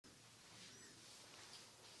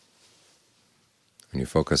When you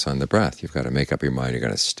focus on the breath, you've got to make up your mind you're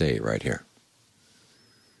going to stay right here.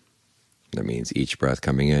 That means each breath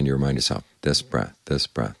coming in, you remind yourself, this breath, this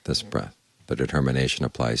breath, this breath. The determination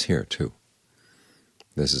applies here, too.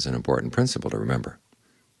 This is an important principle to remember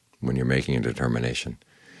when you're making a determination.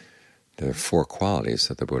 There are 4 qualities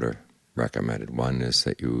that the Buddha recommended. One is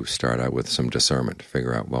that you start out with some discernment,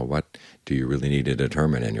 figure out, well, what do you really need to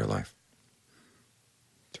determine in your life?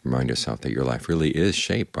 To remind yourself that your life really is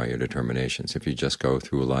shaped by your determinations. If you just go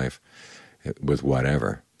through life with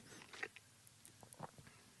whatever,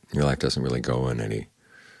 your life doesn't really go in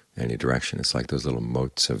any direction. It's like those little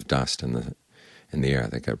motes of dust in the air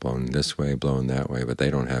that get blown this way, blown that way, but they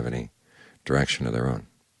don't have any direction of their own.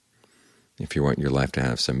 If you want your life to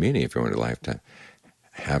have some meaning, if you want your life to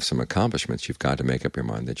have some accomplishments, you've got to make up your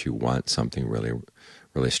mind that you want something really,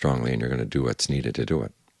 really strongly, and you're going to do what's needed to do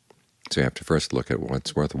it. So you have to first look at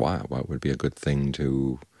what's worthwhile, what would be a good thing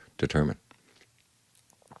to determine.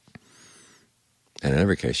 And in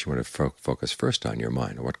every case, you want to focus first on your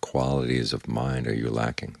mind. What qualities of mind are you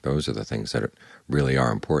lacking? Those are the things that really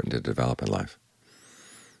are important to develop in life.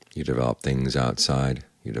 You develop things outside,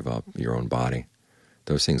 you develop your own body.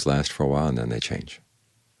 Those things last for a while and then they change.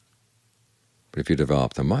 But if you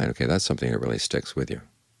develop the mind, okay, that's something that really sticks with you.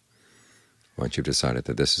 Once you've decided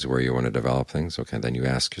that this is where you want to develop things, okay, then you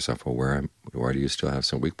ask yourself, well, where do you still have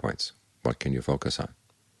some weak points? What can you focus on?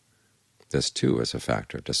 This, too, is a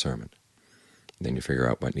factor of discernment. Then you figure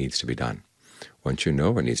out what needs to be done. Once you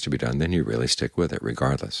know what needs to be done, then you really stick with it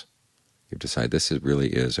regardless. You decide this really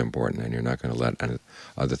is important, and you're not going to let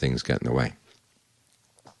other things get in the way.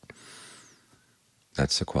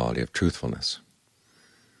 That's the quality of truthfulness.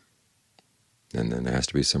 And then there has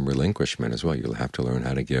to be some relinquishment as well. You'll have to learn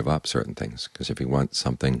how to give up certain things, because if you want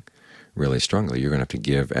something really strongly, you're going to have to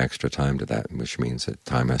give extra time to that, which means that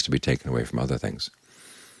time has to be taken away from other things.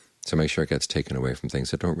 So make sure it gets taken away from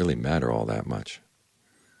things that don't really matter all that much.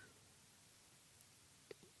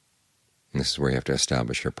 And this is where you have to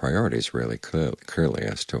establish your priorities really clearly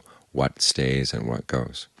as to what stays and what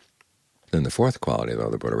goes. Then the 4th quality,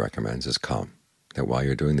 though, the Buddha recommends is calm. That while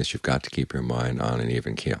you're doing this, you've got to keep your mind on an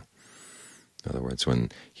even keel. In other words,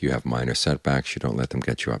 when you have minor setbacks, you don't let them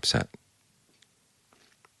get you upset.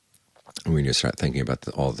 And when you start thinking about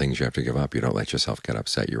all the things you have to give up, you don't let yourself get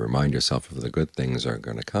upset. You remind yourself of the good things that are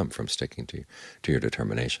going to come from sticking to your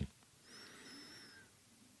determination.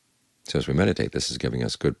 So as we meditate, this is giving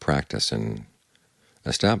us good practice in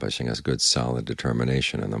establishing us good, solid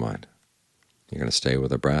determination in the mind. You're going to stay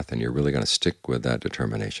with the breath, and you're really going to stick with that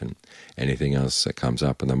determination. Anything else that comes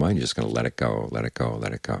up in the mind, you're just going to let it go, let it go,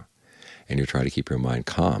 let it go. And you try to keep your mind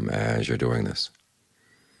calm as you're doing this.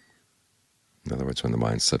 In other words, when the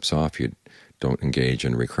mind slips off, you don't engage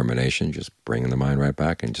in recrimination, just bring the mind right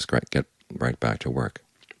back and just get right back to work.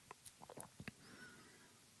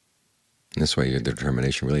 And this way, your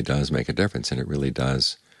determination really does make a difference, and it really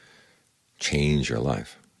does change your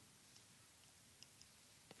life.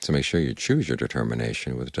 So make sure you choose your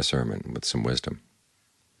determination with discernment, with some wisdom,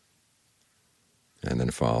 and then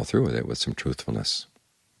follow through with it with some truthfulness.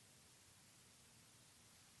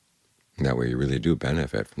 And that way you really do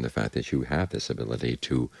benefit from the fact that you have this ability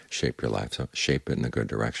to shape your life, so shape it in a good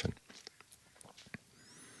direction.